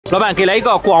老板给来一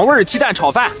个广味鸡蛋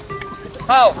炒饭。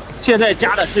好，现在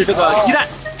加的是这个鸡蛋。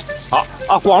好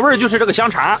啊，广味就是这个香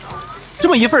肠。这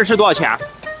么一份是多少钱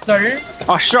10儿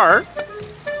啊？10儿。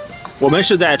我们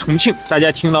是在重庆，大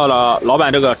家听到了老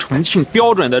板这个重庆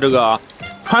标准的这个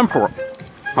川普。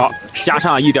好，加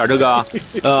上一点这个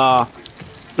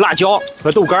辣椒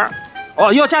和豆干。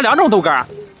哦，要加2种豆干。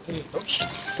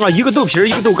啊，一个豆皮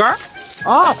一个豆干。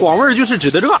啊，广味就是指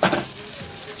的这个。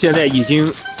现在已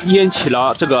经烟起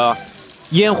了这个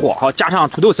烟火，好，加上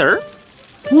土豆丝儿。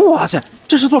哇塞，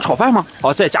这是做炒饭吗？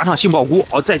好，再加上杏鲍菇，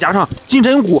好，再加上金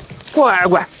针菇。乖，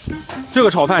这个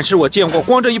炒饭是我见过，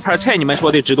光这一盘菜你们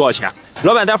说得值多少钱？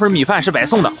老板待会儿米饭是白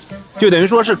送的，就等于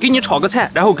说是给你炒个菜，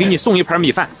然后给你送一盘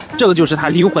米饭，这个就是他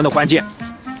灵魂的关键。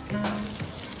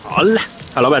好嘞，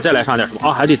看老板再来上点什么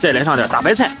啊？还得再来上点大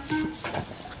白菜。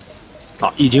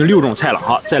好，已经6种菜了，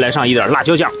好，再来上一点辣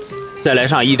椒酱，再来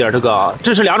上一点这个，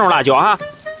这是2种辣椒哈。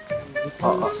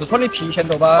四川的郫县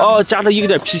豆瓣。哦，加了一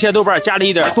点郫县豆瓣，加了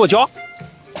一点剁椒，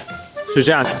是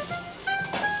这样的。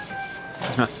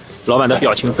老板的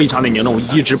表情非常的凝重，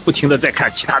一直不停的在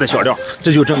看其他的小料，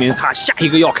这就证明他下一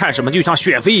个要看什么，就像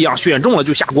选妃一样，选中了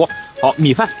就下锅。好，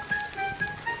米饭，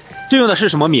这用的是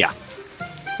什么米啊？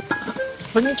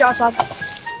孙家山。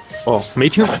哦，没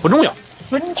听懂，不重要。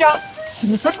孙家，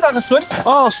姓孙那个孙。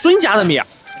哦，孙家的米啊。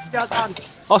孙家大米。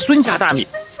哦，孙家大米。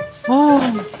哦，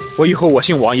我以后我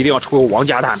姓王，一定要出个王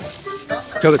家大米，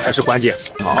这个才是关键。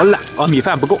好了，啊，米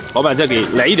饭不够，老板再给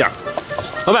来一点。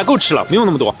老板够吃了，不用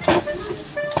那么多。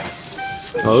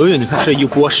哦哟，你看这一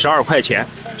锅12块钱，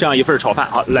这样一份炒饭，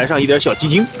好，来上一点小鸡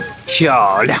精，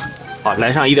漂亮。好，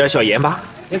来上一点小盐巴。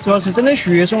这主要是针对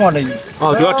学生玩的。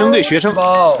哦，主要针对学生，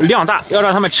量大，要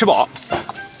让他们吃饱。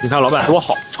你看老板多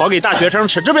好，炒给大学生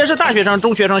吃，这边是大学生、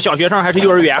中学生、小学生还是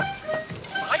幼儿园？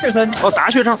大学生。哦，大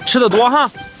学生吃的多哈，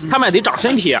他们得长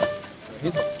身体，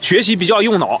学习比较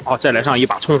用脑。好，再来上一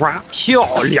把葱花，漂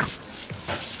亮，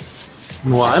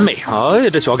完美。哎呀，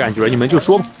这小感觉你们就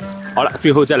说吧。好了，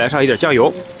最后再来上一点酱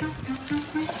油，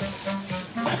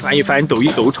翻一翻，抖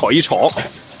一抖，炒一炒，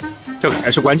这个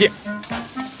才是关键。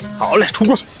好嘞，出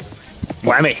锅，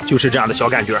完美，就是这样的小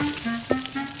感觉。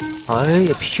哎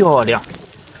呀，漂亮！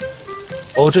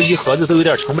哦，这一盒子都有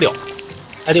点盛不了，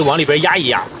还得往里边压一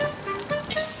压。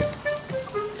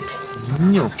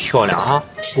漂亮啊！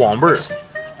广味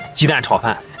鸡蛋炒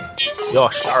饭要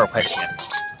12块钱，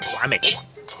完美。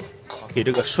给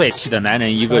这个帅气的男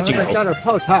人一个镜头。加点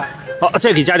泡菜。好，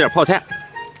再给加点泡菜。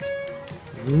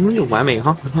完美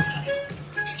哈，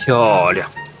漂亮。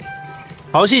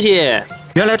好，谢谢。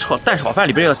原来蛋炒饭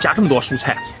里边要加这么多蔬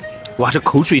菜，哇，这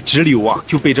口水直流啊！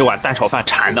就被这碗蛋炒饭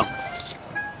馋的。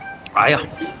哎呀，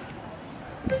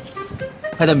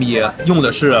它的米用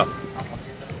的是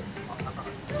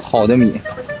好的米，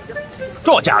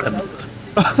赵家的米。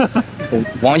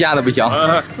王家的不行，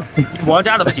王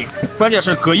家的不行，关键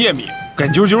是隔夜米，干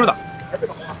啾啾的，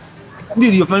粒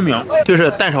粒分明。就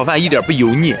是蛋炒饭一点不油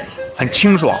腻，很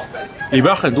清爽，里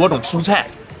边很多种蔬菜，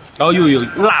然后又有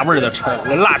辣味的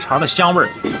辣肠的香味，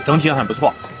整体很不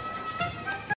错。